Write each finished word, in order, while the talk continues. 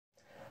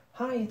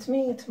Hi, it's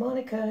me, it's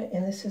Monica,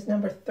 and this is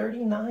number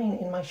 39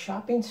 in my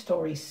shopping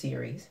stories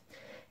series.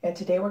 And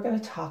today we're going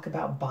to talk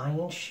about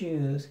buying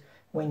shoes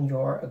when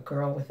you're a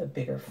girl with a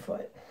bigger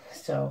foot.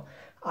 So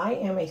I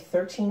am a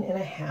 13 and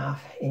a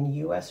half in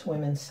US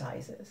women's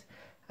sizes.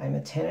 I'm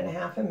a 10 and a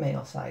half in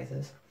male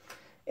sizes.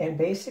 And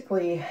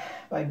basically,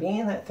 by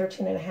being that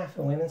 13 and a half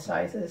in women's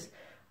sizes,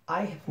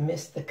 I have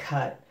missed the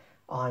cut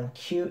on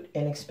cute,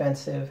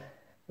 inexpensive,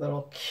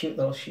 cute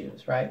little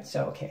shoes, right?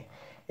 So, okay,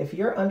 if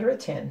you're under a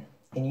 10,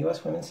 in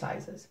US women's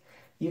sizes,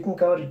 you can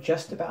go to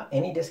just about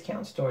any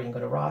discount store. You can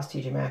go to Ross,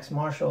 TJ Maxx,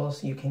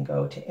 Marshalls. You can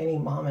go to any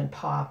mom and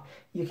pop.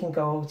 You can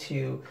go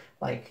to,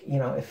 like,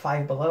 if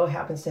Five Below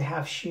happens to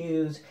have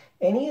shoes,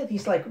 any of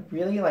these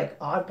really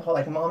oddball,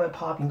 like mom and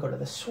pop. You can go to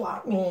the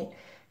swap meet,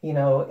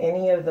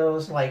 any of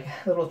those like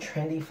little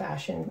trendy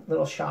fashion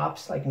little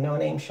shops, like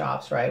no-name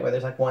shops, right? Where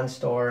there's like one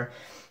store,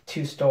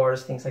 two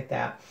stores, things like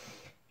that.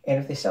 And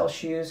if they sell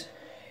shoes,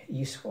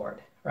 you scored,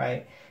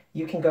 right?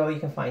 You can go, you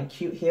can find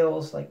cute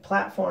heels like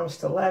platforms,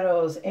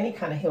 stilettos, any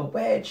kind of heel,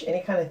 wedge,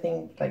 any kind of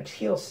thing like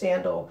heel,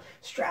 sandal,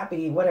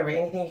 strappy, whatever,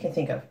 anything you can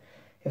think of.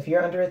 If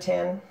you're under a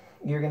 10,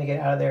 you're going to get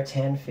out of there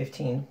 $10,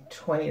 $15,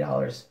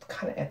 $20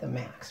 kind of at the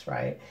max,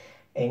 right?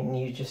 And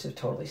you just have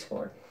totally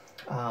scored.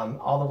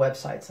 All the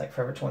websites like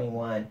Forever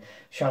 21,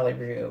 Charlotte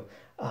Russe,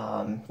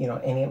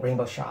 any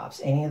Rainbow Shops,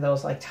 any of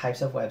those like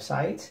types of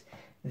websites,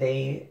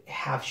 they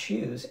have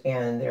shoes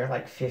and they're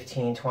like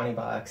 15, 20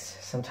 bucks,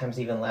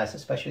 sometimes even less,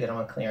 especially if they're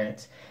on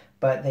clearance,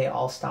 but they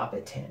all stop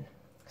at 10.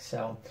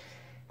 So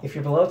if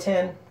you're below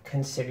 10,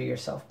 consider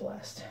yourself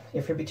blessed.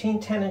 If you're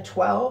between 10 and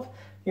 12,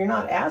 you're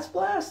not as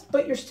blessed,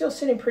 but you're still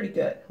sitting pretty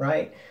good,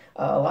 right?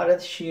 A lot of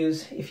the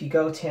shoes, if you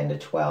go 10 to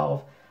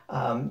 12,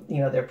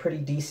 they're pretty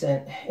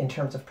decent in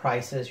terms of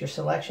prices. Your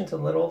selection's a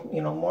little,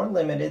 more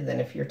limited than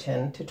if you're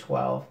 10 to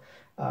 12,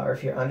 or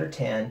if you're under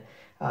 10.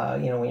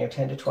 When you're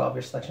 10 to 12,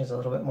 your selection is a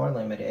little bit more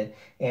limited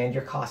and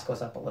your cost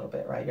goes up a little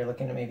bit, right? You're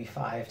looking at maybe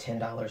 $5,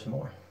 $10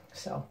 more.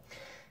 So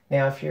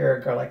now if you're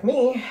a girl like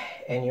me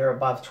and you're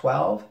above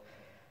 12,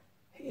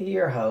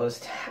 you're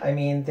hosed. I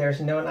mean, there's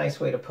no nice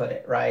way to put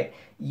it, right?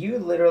 You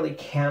literally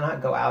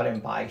cannot go out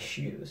and buy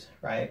shoes,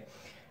 right?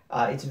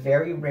 It's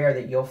very rare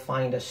that you'll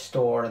find a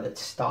store that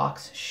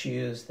stocks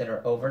shoes that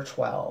are over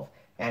 12.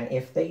 And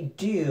if they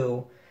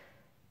do,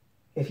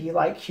 if you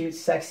like cute,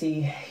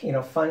 sexy,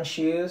 fun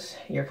shoes,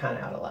 you're kind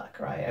of out of luck,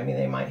 right? I mean,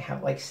 they might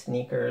have like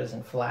sneakers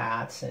and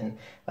flats and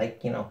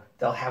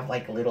they'll have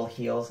like little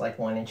heels, like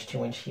 1-inch,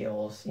 2-inch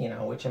heels,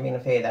 which, I mean,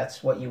 if, hey,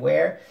 that's what you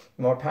wear,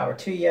 more power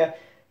to you,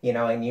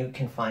 and you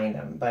can find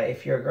them. But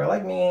if you're a girl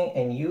like me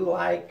and you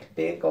like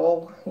big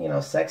old,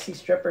 sexy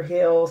stripper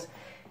heels,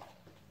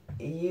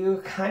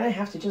 you kind of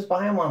have to just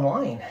buy them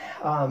online.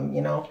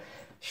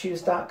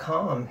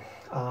 Shoes.com,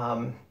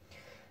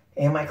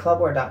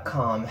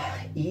 amiclubwear.com,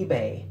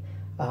 eBay,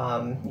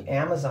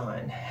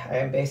 Amazon. I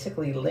am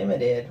basically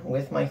limited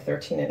with my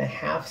 13 and a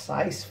half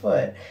size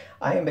foot.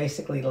 I am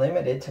basically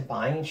limited to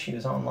buying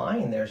shoes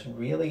online. There's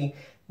really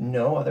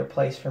no other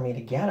place for me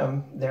to get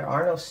them. There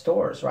are no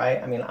stores,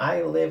 right? I mean,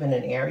 I live in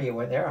an area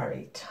where there are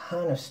a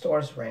ton of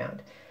stores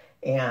around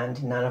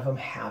and none of them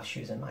have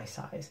shoes in my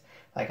size.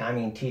 Like, I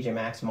mean, TJ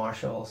Maxx,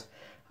 Marshalls,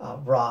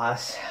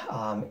 Ross,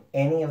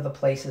 any of the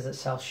places that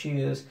sell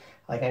shoes.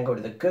 Like, I can go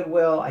to the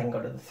Goodwill, I can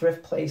go to the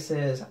thrift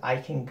places, I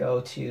can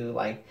go to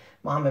like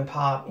mom and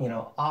pop,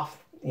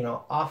 off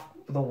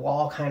the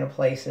wall kind of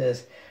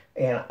places.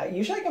 And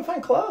usually I can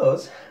find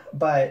clothes,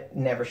 but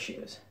never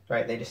shoes,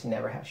 right? They just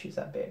never have shoes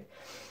that big.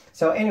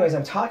 So anyways,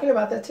 I'm talking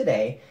about that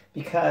today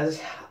because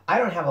I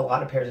don't have a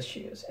lot of pairs of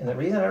shoes. And the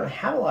reason I don't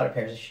have a lot of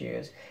pairs of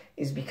shoes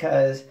is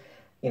because,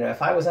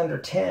 if I was under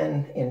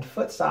 10 in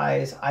foot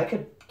size, I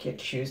could get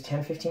shoes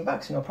 10, 15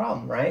 bucks, no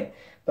problem, right?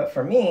 But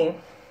for me,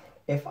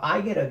 if I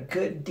get a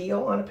good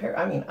deal on a pair,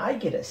 I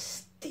get a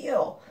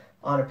steal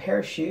on a pair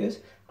of shoes,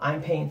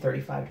 I'm paying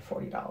 $35 to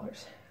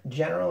 $40.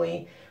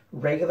 Generally,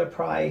 regular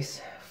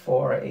price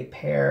for a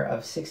pair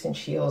of 6-inch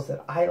heels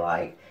that I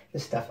like, the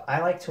stuff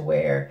I like to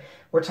wear,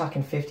 we're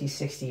talking 50,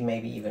 60,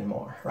 maybe even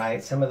more,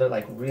 right? Some of the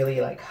really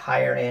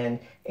higher end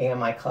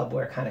AMI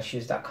Clubwear kind of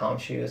shoes.com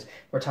shoes,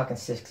 we're talking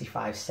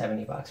 65,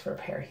 70 bucks for a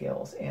pair of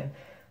heels. And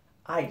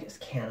I just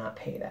cannot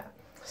pay that.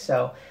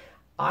 So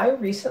I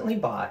recently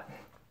bought,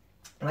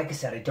 like I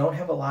said, I don't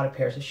have a lot of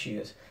pairs of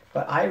shoes,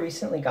 but I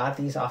recently got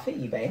these off of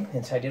eBay,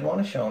 and so I did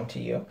want to show them to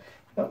you.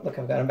 Oh, look,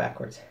 I've got them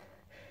backwards.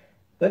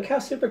 Look how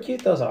super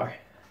cute those are.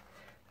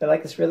 They're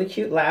like this really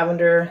cute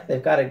lavender.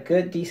 They've got a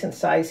good, decent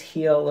size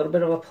heel, a little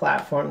bit of a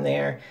platform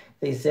there.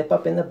 They zip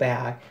up in the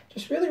back.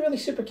 Just really, really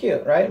super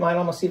cute, right? It might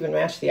almost even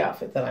match the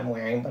outfit that I'm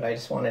wearing, but I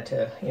just wanted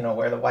to,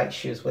 wear the white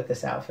shoes with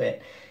this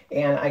outfit.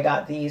 And I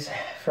got these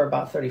for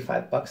about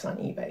 35 bucks on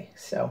eBay.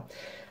 So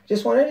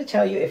just wanted to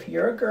tell you, if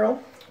you're a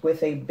girl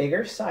with a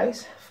bigger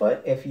size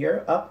foot, if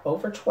you're up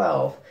over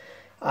 12,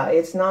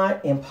 it's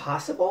not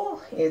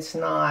impossible. It's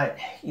not,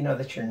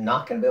 that you're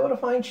not going to be able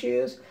to find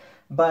shoes,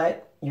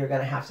 but you're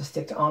going to have to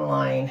stick to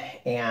online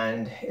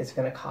and it's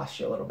going to cost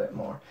you a little bit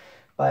more.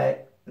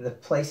 But the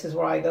places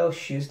where I go,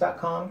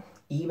 shoes.com,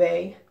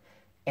 eBay,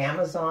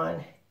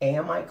 Amazon,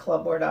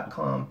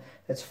 AMIClubwear.com.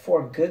 That's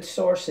 4 good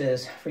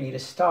sources for you to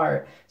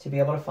start to be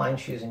able to find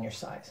shoes in your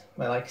size.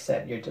 But like I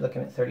said, you're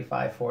looking at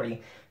 35,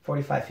 40,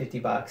 45, 50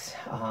 bucks.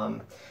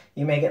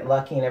 You may get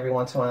lucky and every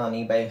once in a while on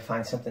eBay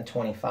find something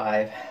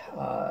 25,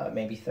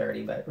 maybe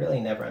 30, but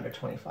really never under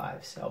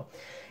 25. So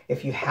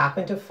if you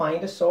happen to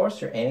find a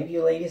source, or any of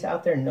you ladies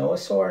out there know a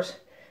source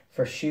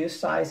for shoe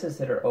sizes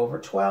that are over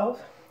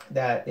 12,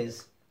 that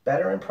is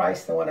better in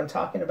price than what I'm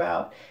talking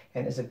about,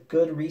 and is a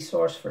good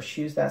resource for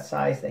shoes that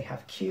size. They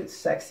have cute,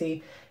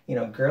 sexy,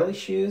 girly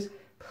shoes.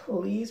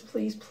 Please,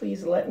 please,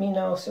 please let me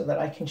know so that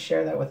I can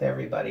share that with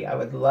everybody. I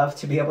would love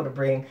to be able to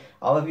bring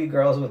all of you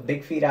girls with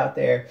big feet out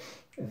there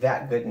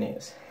that good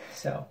news.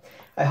 So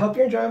I hope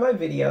you're enjoying my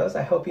videos.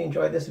 I hope you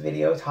enjoyed this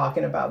video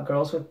talking about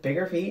girls with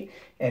bigger feet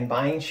and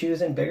buying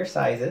shoes in bigger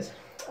sizes.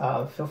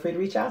 Feel free to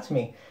reach out to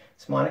me.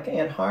 It's Monica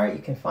Ann Hart.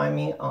 You can find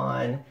me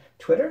on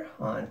Twitter,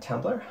 on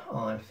Tumblr,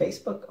 on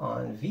Facebook,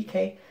 on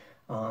VK,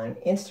 on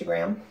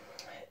Instagram,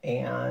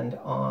 and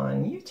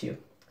on YouTube.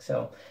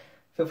 So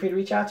feel free to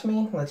reach out to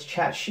me. Let's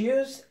chat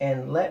shoes,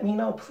 and let me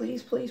know,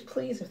 please, please,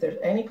 please, if there's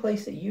any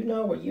place that you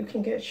know where you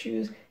can get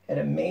shoes at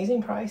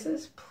amazing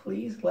prices.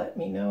 Please let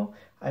me know.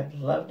 I'd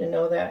love to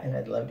know that, and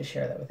I'd love to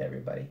share that with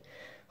everybody.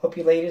 Hope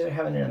you ladies are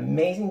having an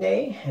amazing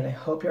day, and I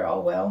hope you're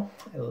all well.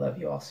 I love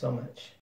you all so much.